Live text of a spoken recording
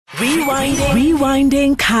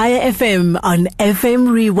Rewinding Kaya FM on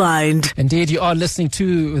FM Rewind. Indeed, you are listening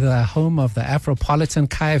to the home of the Afropolitan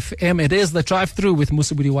Kaya FM. It is the drive-through with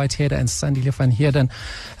Musubudi Whitehead and Sandile van Heerden.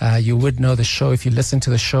 You would know the show if you listen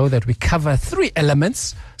to the show that we cover three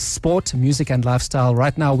elements: sport, music, and lifestyle.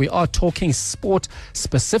 Right now, we are talking sport,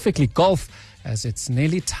 specifically golf, as it's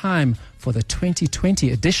nearly time for the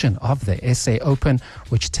 2020 edition of the SA Open,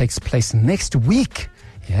 which takes place next week.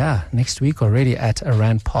 Yeah, next week already at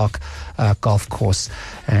Rand Park Golf Course.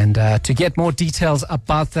 And to get more details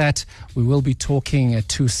about that, we will be talking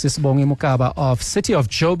to Ms. Bongi Mokaba of City of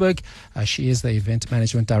Joburg. She is the Event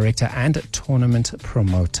Management Director and Tournament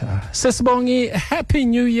Promoter. Ms. Bongi, Happy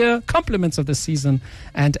New Year, compliments of the season,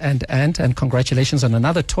 and congratulations on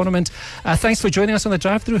another tournament. Thanks for joining us on the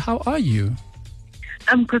drive-through. How are you?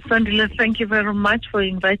 I'm good, Sandile. Thank you very much for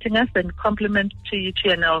inviting us, and compliment to you too,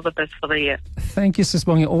 and all the best for the year. Thank you, Sis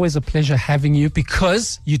Bongi. Always a pleasure having you,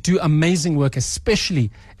 because you do amazing work, especially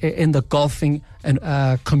in the golfing and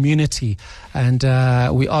community. And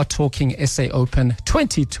we are talking SA Open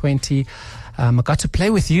 2020. I got to play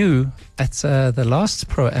with you at the last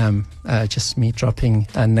Pro-Am, just me dropping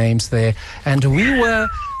names there. And we were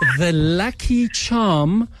the lucky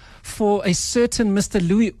charm for a certain Mr.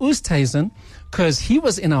 Louis Oosthuizen, because he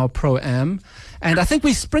was in our Pro-Am, and I think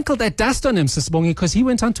we sprinkled that dust on him, Sis Bongi, because he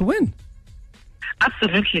went on to win.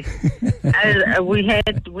 Absolutely. We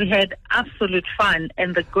had absolute fun,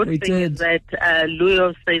 and the good thing is that Louis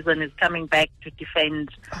Oosthuizen is coming back to defend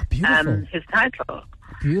his title.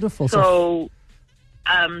 Beautiful. So,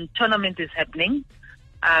 tournament is happening,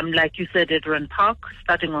 like you said, at Rand Park,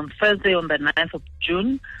 starting on Thursday on the 9th of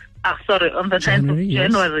June. On the 10th of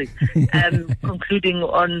January, concluding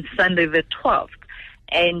on Sunday the 12th.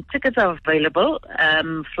 And tickets are available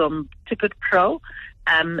from Ticket Pro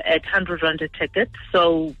at 100 Rand a ticket.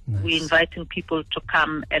 So we're inviting people to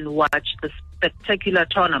come and watch the spectacular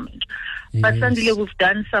tournament. Yes. But Sandile, we've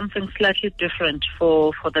done something slightly different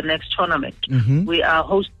for the next tournament. Mm-hmm. We are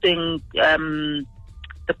hosting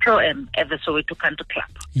the Pro-Am at the Soweto Country Club.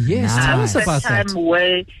 Yes, tell us about that. Time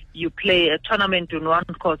where you play a tournament in one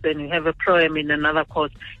course and you have a Pro-Am in another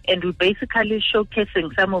course, and we're basically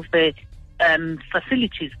showcasing some of the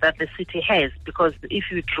facilities that the city has, because if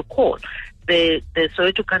you recall, the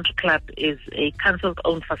Soweto Country Club is a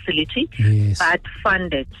council-owned facility, but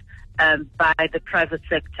funded by the private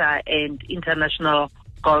sector and international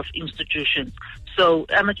golf institutions. So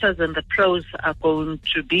amateurs and the pros are going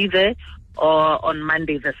to be there on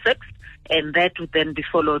Monday the 6th, and that would then be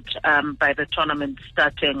followed by the tournament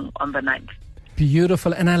starting on the 9th.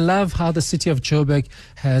 Beautiful. And I love how the City of Joburg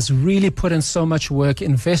has really put in so much work,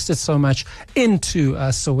 invested so much into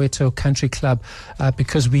Soweto Country Club,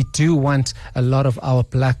 because we do want a lot of our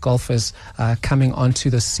black golfers coming onto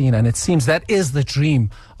the scene. And it seems that is the dream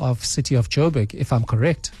of City of Joburg, if I'm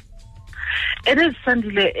correct. It is,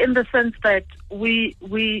 Sandile, in the sense that we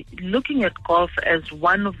looking at golf as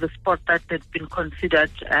one of the sports that has been considered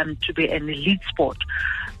to be an elite sport.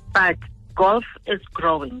 But golf is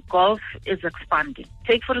growing. Golf is expanding.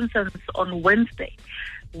 Take, for instance, on Wednesday,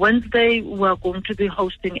 we're going to be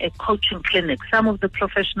hosting a coaching clinic. Some of the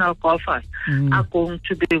professional golfers are going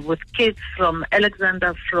to be with kids from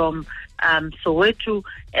Alexander, from Soweto,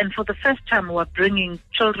 and for the first time we're bringing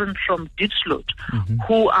children from Diepsloot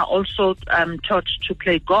who are also taught to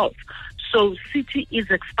play golf. So City is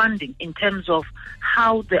expanding in terms of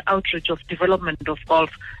how the outreach of development of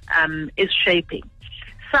golf is shaping.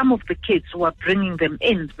 Some of the kids who are bringing them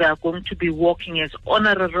in, they are going to be working as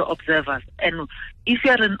honorary observers. And if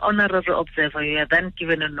you are an honorary observer, you are then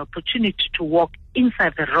given an opportunity to walk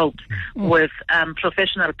inside the ropes with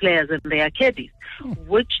professional players and their caddies,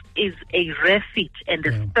 which is a rare feat and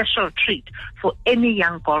a special treat for any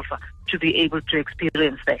young golfer to be able to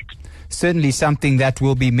experience that. Certainly something that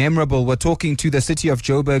will be memorable. We're talking to the City of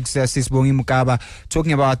Joburg's Sis Bongi Mokaba,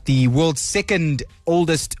 talking about the world's second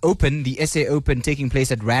oldest Open, the SA Open, taking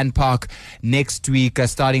place at Rand Park next week,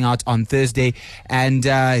 starting out on Thursday, and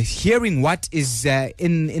hearing what is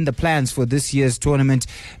in the plans for this year's tournament.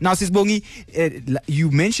 Now, Sis Bongi,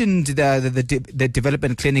 you mentioned the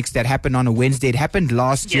development clinics that happened on a Wednesday. It happened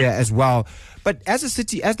last year as well. But as the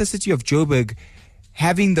City of Joburg,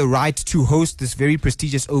 having the right to host this very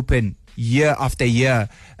prestigious Open year after year,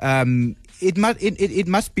 it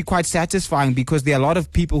must be quite satisfying, because there are a lot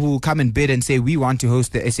of people who will come and bid and say, we want to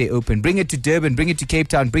host the SA Open. Bring it to Durban, bring it to Cape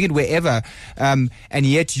Town, bring it wherever. And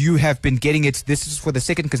yet you have been getting it. This is for the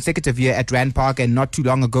second consecutive year at Rand Park, and not too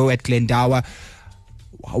long ago at Glendower.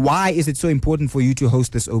 Why is it so important for you to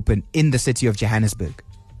host this Open in the city of Johannesburg?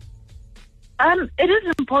 It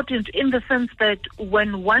is important in the sense that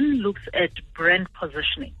when one looks at brand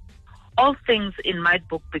positioning, all things in my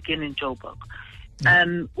book begin in Joburg.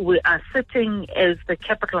 We are sitting as the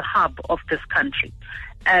capital hub of this country.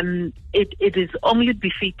 It is only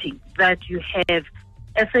befitting that you have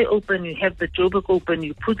SA Open, you have the Joburg Open,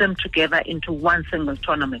 you put them together into one single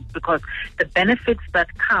tournament, because the benefits that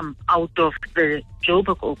come out of the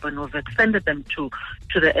Joburg Open, we've extended them to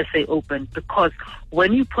the SA Open, because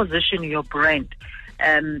when you position your brand,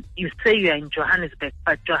 you say you are in Johannesburg,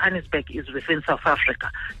 but Johannesburg is within South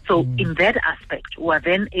Africa. So in that aspect, we are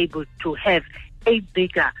then able to have a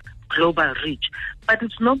bigger global reach. But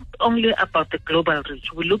it's not only about the global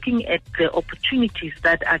reach. We're looking at the opportunities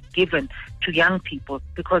that are given to young people,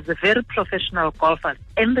 because the very professional golfers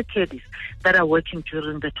and the caddies that are working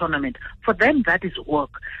during the tournament, for them that is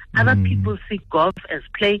work. Other people see golf as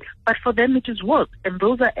play, but for them it is work. And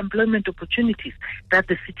those are employment opportunities that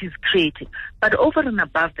the city is creating. But over and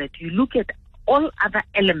above that, you look at all other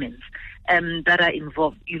elements that are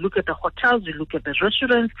involved. You look at the hotels, you look at the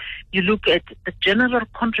restaurants, you look at the general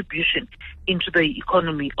contribution into the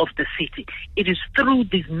economy of the city. It is through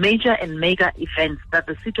these major and mega events that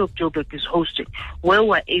the city of Joburg is hosting, where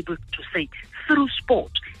we're able to say, through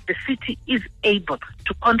sport, the city is able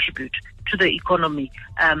to contribute to the economy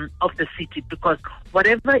of the city, because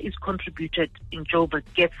whatever is contributed in Joburg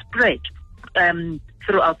gets spread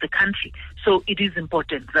throughout the country. So it is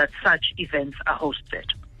important that such events are hosted.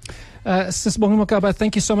 Sis Bongi Mokaba,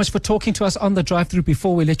 thank you so much for talking to us on the drive-through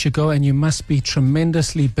before we let you go, and you must be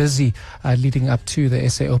tremendously busy leading up to the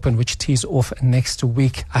SA Open, which tees off next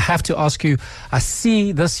week. I have to ask you, I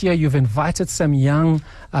see this year you've invited some young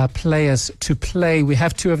players to play. We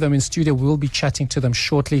have two of them in studio. We'll be chatting to them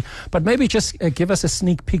shortly, but maybe just give us a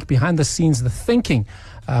sneak peek behind the scenes, the thinking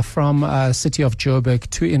from City of Joburg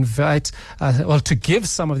to invite, to give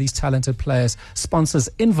some of these talented players, sponsors,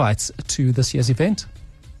 invites to this year's event.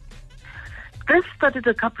 This started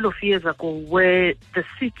a couple of years ago, where the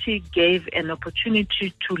city gave an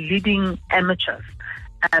opportunity to leading amateurs,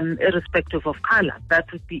 irrespective of color, that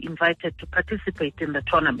would be invited to participate in the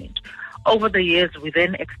tournament. Over the years, we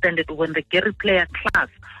then extended, when the Gary player class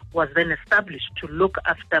was then established to look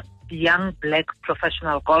after young black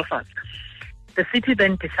professional golfers. The city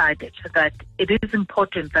then decided that it is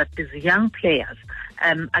important that these young players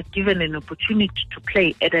are given an opportunity to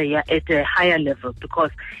play at a higher level, because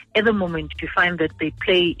at the moment you find that they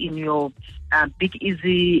play in your Big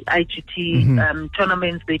Easy IGT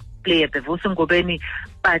tournaments, they play at the Ngcobo,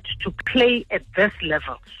 but to play at this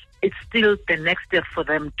level, it's still the next step for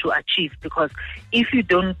them to achieve, because if you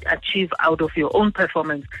don't achieve out of your own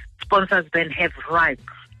performance, sponsors then have rights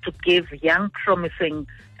to give young, promising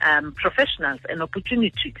professionals an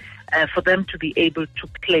opportunity for them to be able to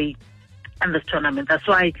play in this tournament. That's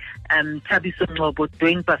why Thabiso Ngcobo,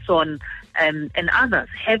 Dwayne Basson, and others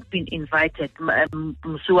have been invited.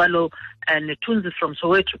 Msualo and Tunzi from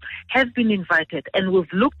Soweto have been invited, and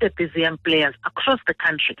we've looked at these young players across the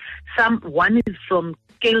country. One is from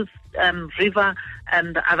Gales River,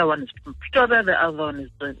 and the other one is from Pretoria, the other one is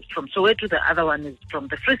from Soweto, the other one is from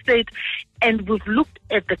the Free State. And we've looked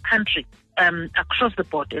at the country across the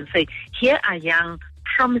board and say, here are young,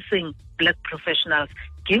 promising black professionals.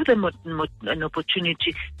 Give them an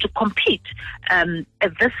opportunity to compete at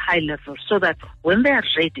this high level, so that when they are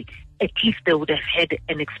ready, at least they would have had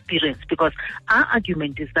an experience. Because our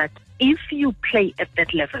argument is that if you play at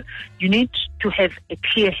that level, you need to have a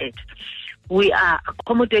clear head. We are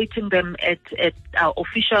accommodating them at our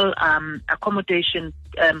official accommodation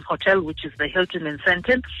hotel, which is the Hilton in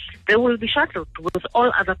Sandton. They will be shuttled with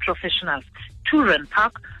all other professionals to Rand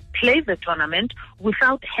Park, play the tournament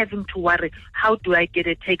without having to worry, how do I get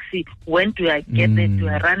a taxi, when do I get there, do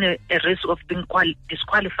I run a risk of being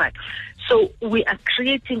disqualified? So we are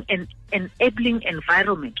creating an enabling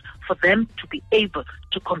environment for them to be able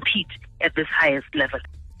to compete at this highest level.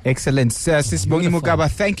 Excellent. Sis Bongi Mokaba,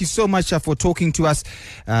 thank you so much for talking to us.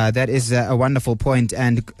 That is a wonderful point.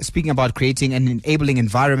 And speaking about creating an enabling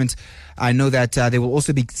environment, I know that there will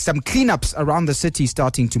also be some cleanups around the city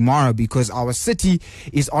starting tomorrow, because our city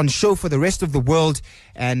is on show for the rest of the world.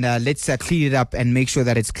 And let's clean it up and make sure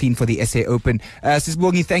that it's clean for the SA Open. Sis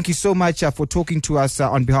Bongi, thank you so much for talking to us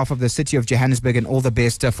on behalf of the city of Johannesburg, and all the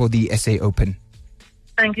best for the SA Open.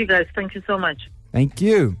 Thank you, guys. Thank you so much. Thank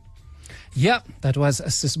you. Yeah, that was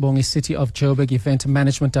Sis Bongi, City of Joburg Event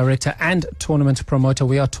Management Director and Tournament Promoter.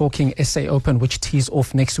 We are talking SA Open, which tees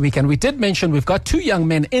off next week. And we did mention we've got two young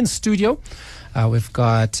men in studio. We've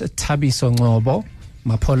got Thabiso Ngcobo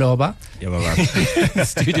Mapoloba Yeah,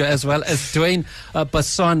 studio, as well as Dwayne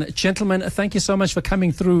Basson. Gentlemen, thank you so much for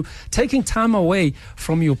coming through, taking time away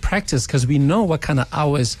from your practice, because we know what kind of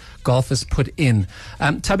hours golfers put in.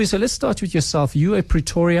 Thabiso, let's start with yourself. You a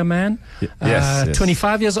Pretoria man, yes.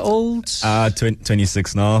 25 years old.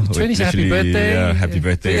 26 now. 20, happy birthday. Yeah, happy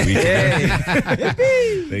birthday weekend.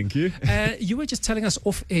 Thank you. You were just telling us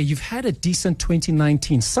off air, you've had a decent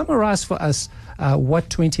 2019. Summarize for us what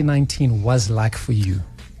 2019 was like for you.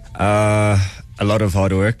 A lot of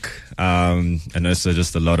hard work, and also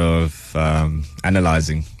just a lot of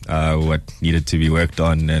analyzing what needed to be worked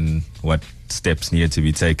on and what steps needed to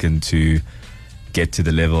be taken to get to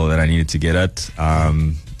the level that I needed to get at.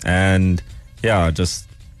 And yeah, I just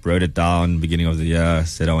wrote it down beginning of the year,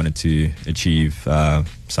 said I wanted to achieve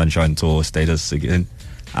Sunshine Tour status again.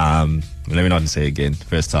 Let me not say again,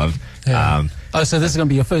 first time. Yeah. So this is going to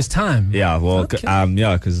be your first time? Yeah, well, Okay.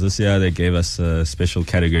 because this year they gave us a special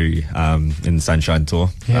category in Sunshine Tour.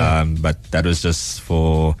 Yeah. But that was just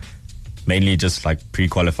for mainly just like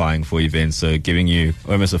pre-qualifying for events, so giving you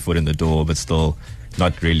almost a foot in the door, but still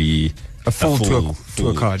not really A full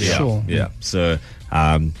tour card. Yeah, Sure. yeah. So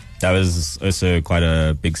that was also quite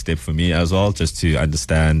a big step for me as well, just to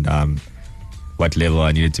understand what level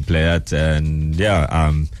I needed to play at, and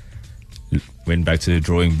went back to the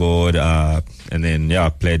drawing board, and then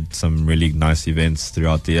played some really nice events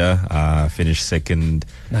throughout the year. Finished second,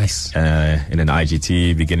 Nice. in an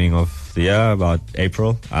IGT beginning of the year, about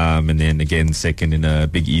April, and then again second in a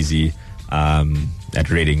Big Easy at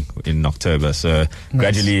Reading in October. So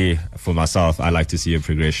gradually, for myself, I like to see a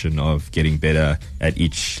progression of getting better at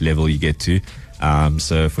each level you get to.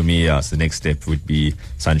 So for me, so the next step would be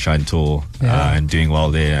Sunshine Tour, and doing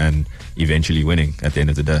well there, and eventually winning at the end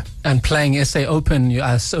of the day. And playing SA Open,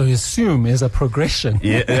 I assume, is a progression.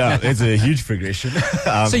 Yeah, it's a huge progression.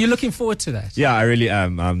 So you're looking forward to that? Yeah, I really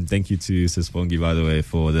am. Thank you to Sis Bongi, by the way,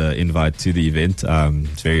 for the invite to the event.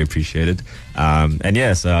 It's very appreciated.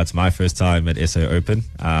 And so it's my first time at SA Open.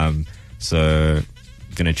 So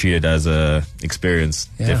gonna treat it as a experience,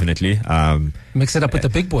 definitely. Mix it up with the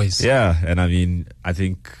big boys. Yeah, and I mean, I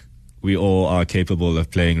think we all are capable of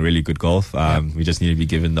playing really good golf. We just need to be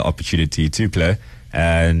given the opportunity to play.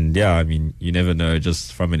 And I mean, you never know,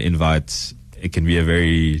 just from an invite, it can be a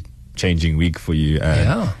very changing week for you.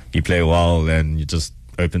 And you play well, and it just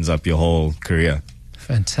opens up your whole career.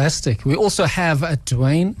 Fantastic. We also have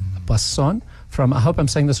Dwayne Basson from, I hope I'm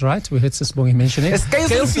saying this right, we heard Sis Bongi mention it. It's Scales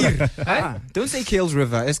Don't say Kales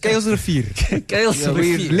River. It's Scales Rivier.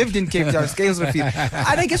 We lived in Cape Town. Scales Rivier.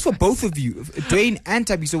 And I guess for both of you, Dwayne and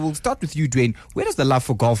Thabiso, we'll start with you, Dwayne. Where does the love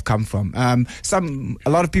for golf come from? A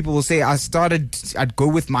lot of people will say I'd go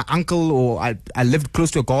with my uncle, or I lived close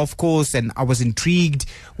to a golf course and I was intrigued.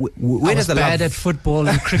 Where does the love? I was bad at football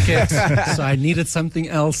and cricket, so I needed something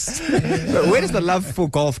else. Where does the love for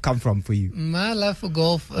golf come from for you? My love for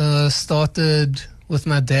golf started with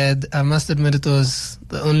my dad. I must admit it was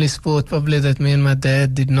the only sport probably that me and my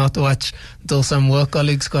dad did not watch until some work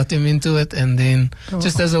colleagues got him into it, and then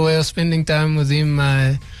just as a way of spending time with him,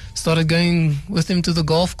 I started going with him to the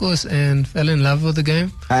golf course and fell in love with the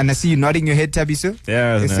game. And I see you nodding your head, Thabiso.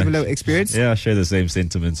 Yeah, A similar experience? Yeah, I share the same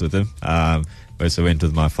sentiments with him. Also went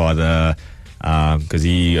with my father because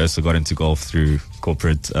he also got into golf through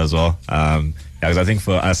corporate as well. Because I think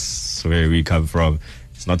for us, where we come from,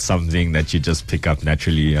 it's not something that you just pick up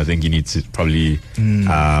naturally. I think you need to probably,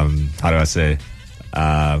 how do I say,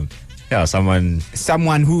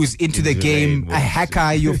 someone who's into the game, a or-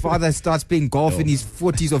 hacker. Your father starts playing golf in his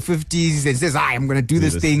 40s or 50s and says, I'm going to do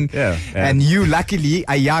this thing. Yeah, and you luckily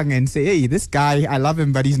are young and say, hey, this guy, I love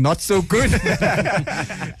him, but he's not so good.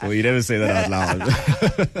 Well, you never say that out loud.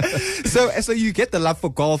 So you get the love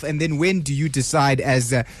for golf, and then when do you decide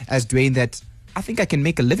as Dwayne that I think I can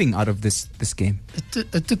make a living out of this game?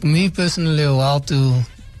 It took me personally a while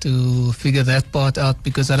to figure that part out,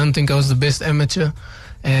 because I don't think I was the best amateur,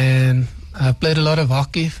 and I played a lot of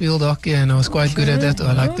hockey, field hockey, and I was quite good at that.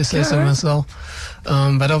 I like to say so myself.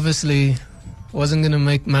 But obviously wasn't going to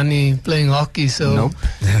make money playing hockey, so Nope.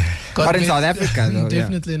 Not in South Africa, though.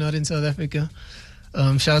 Definitely not in South Africa.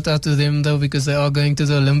 Shout out to them though, because they are going to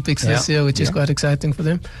the Olympics this year, which is quite exciting for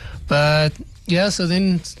them. But so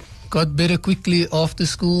then got better quickly after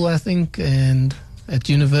school, I think, and at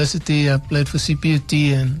university I played for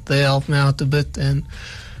CPUT, and they helped me out a bit, and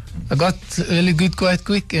I got really good quite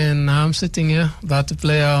quick, and now I'm sitting here about to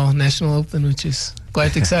play our National Open, which is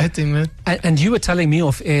quite exciting, man. And you were telling me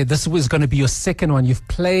off air, this was going to be your second one. You've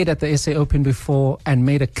played at the SA Open before and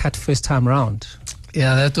made a cut first time round.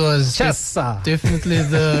 Yeah, that was Chassa. definitely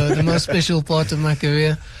the most special part of my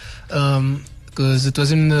career. because it was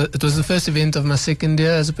the first event of my second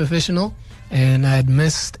year as a professional, and I had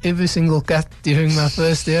missed every single cut during my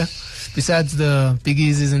first year, besides the big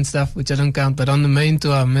easies and stuff, which I don't count. But on the main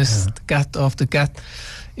tour, I missed cut after cut.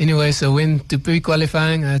 Anyway, so went to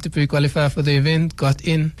pre-qualifying. I had to pre-qualify for the event, got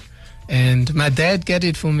in, and my dad got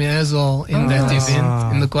it for me as well in that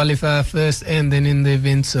event, in the qualifier first and then in the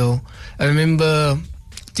event. So I remember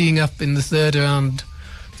teeing up in the third round.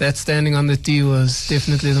 That standing on the tee was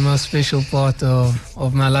definitely the most special part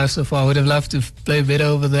of my life so far. I would have loved to play better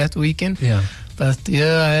over that weekend. Yeah. But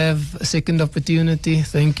yeah, I have a second opportunity.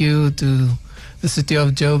 Thank you to the city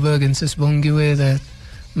of Joburg and Sis Bongiwe that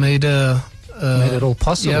made it all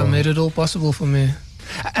possible. Yeah, made it all possible for me.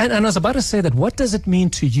 And I was about to say that, what does it mean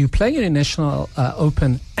to you playing in a national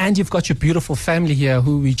open, and you've got your beautiful family here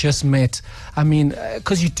who we just met? I mean,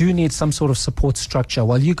 because you do need some sort of support structure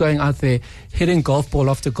while you're going out there hitting golf ball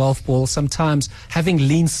after golf ball, sometimes having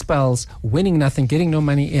lean spells, winning nothing, getting no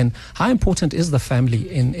money in. How important is the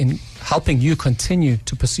family in helping you continue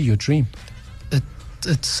to pursue your dream?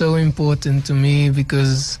 It's so important to me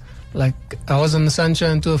because, like, I was on the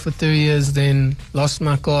Sunshine Tour for 3 years, then lost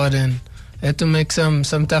my card and had to make some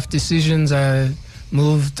tough decisions. I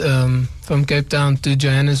moved from Cape Town to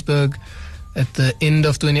Johannesburg at the end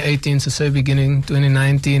of 2018, so beginning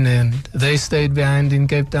 2019, and they stayed behind in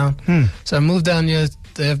Cape Town. So I moved down here.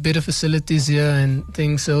 They have better facilities here and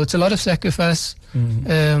things, so it's a lot of sacrifice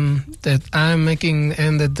that I'm making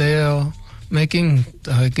and that they are making.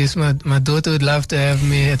 I guess my daughter would love to have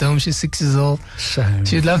me at home. She's 6 years old. Shame.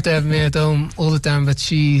 She'd love to have me at home all the time, but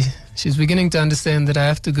she's beginning to understand that I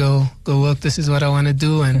have to go work. This is what I want to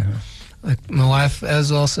do, and like my wife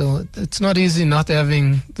as well. So it's not easy not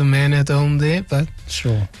having the man at home there, but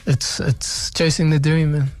sure, it's chasing the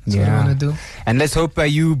dream, man. That's what I want to do. And let's hope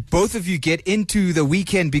both of you get into the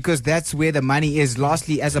weekend, because that's where the money is.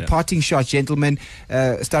 Lastly, as a parting shot, gentlemen,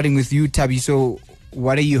 starting with you, Thabiso,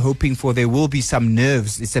 what are you hoping for? There will be some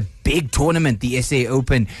nerves. It's a big tournament, the SA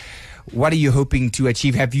Open. What are you hoping to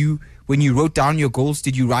achieve? When you wrote down your goals,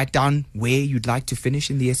 did you write down where you'd like to finish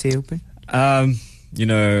in the SA Open? I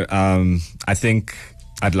think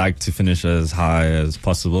I'd like to finish as high as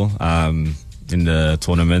possible in the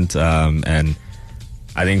tournament. And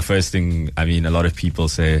I think first thing, a lot of people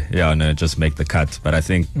say, just make the cut. But I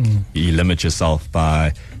think you limit yourself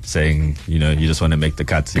by saying, you just want to make the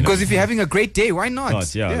cut. Because if you're having a great day, why not?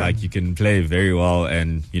 Like you can play very well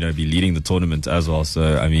and, be leading the tournament as well.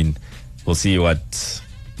 So, we'll see what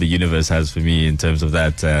the universe has for me in terms of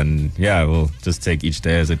that. And we'll just take each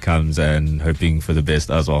day as it comes and hoping for the best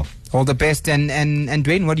as well. All the best. And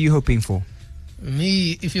Dwayne, what are you hoping for?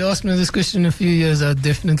 Me, if you asked me this question a few years, I'd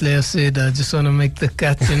definitely have said I just want to make the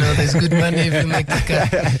cut. There's good money if you make the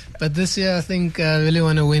cut. But this year, I think I really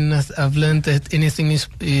want to win. I've learned that anything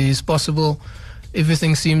is possible.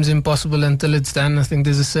 Everything seems impossible until it's done. I think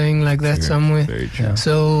there's a saying like that somewhere. Very true.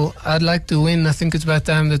 So I'd like to win. I think it's about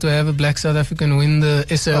time that we have a black South African win the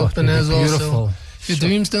SA Open as well. Beautiful. So if your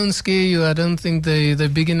dreams don't scare you, I don't think they're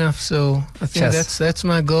big enough. So I think that's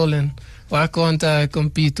my goal. And why can't I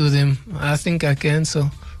compete with him? I think I can. So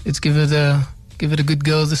let's give it a good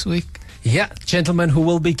go this week. Yeah, gentlemen who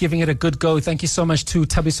will be giving it a good go. Thank you so much to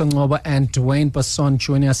Thabiso Ngcobo and Dwayne Basson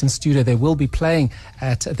joining us in studio. They will be playing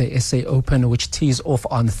at the SA Open, which tees off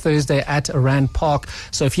on Thursday at Rand Park.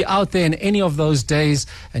 So if you're out there in any of those days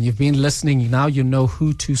and you've been listening, now you know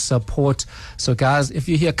who to support. So guys, if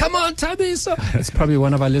you hear, come on Thabiso, it's probably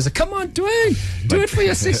one of our listeners. Come on Dwayne, do it for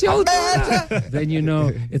your 6-year-old daughter. Then you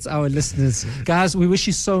know it's our listeners. Guys, we wish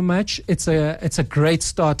you so much. It's a great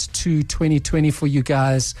start to 2020 for you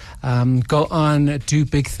guys. Go on, do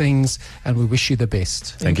big things, and we wish you the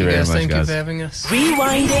best. Thank you very much, Thank guys. you for having us.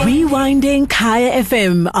 Rewinding Kaya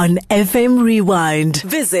FM on FM Rewind.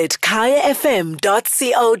 Visit kayafm.co.za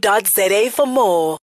for more.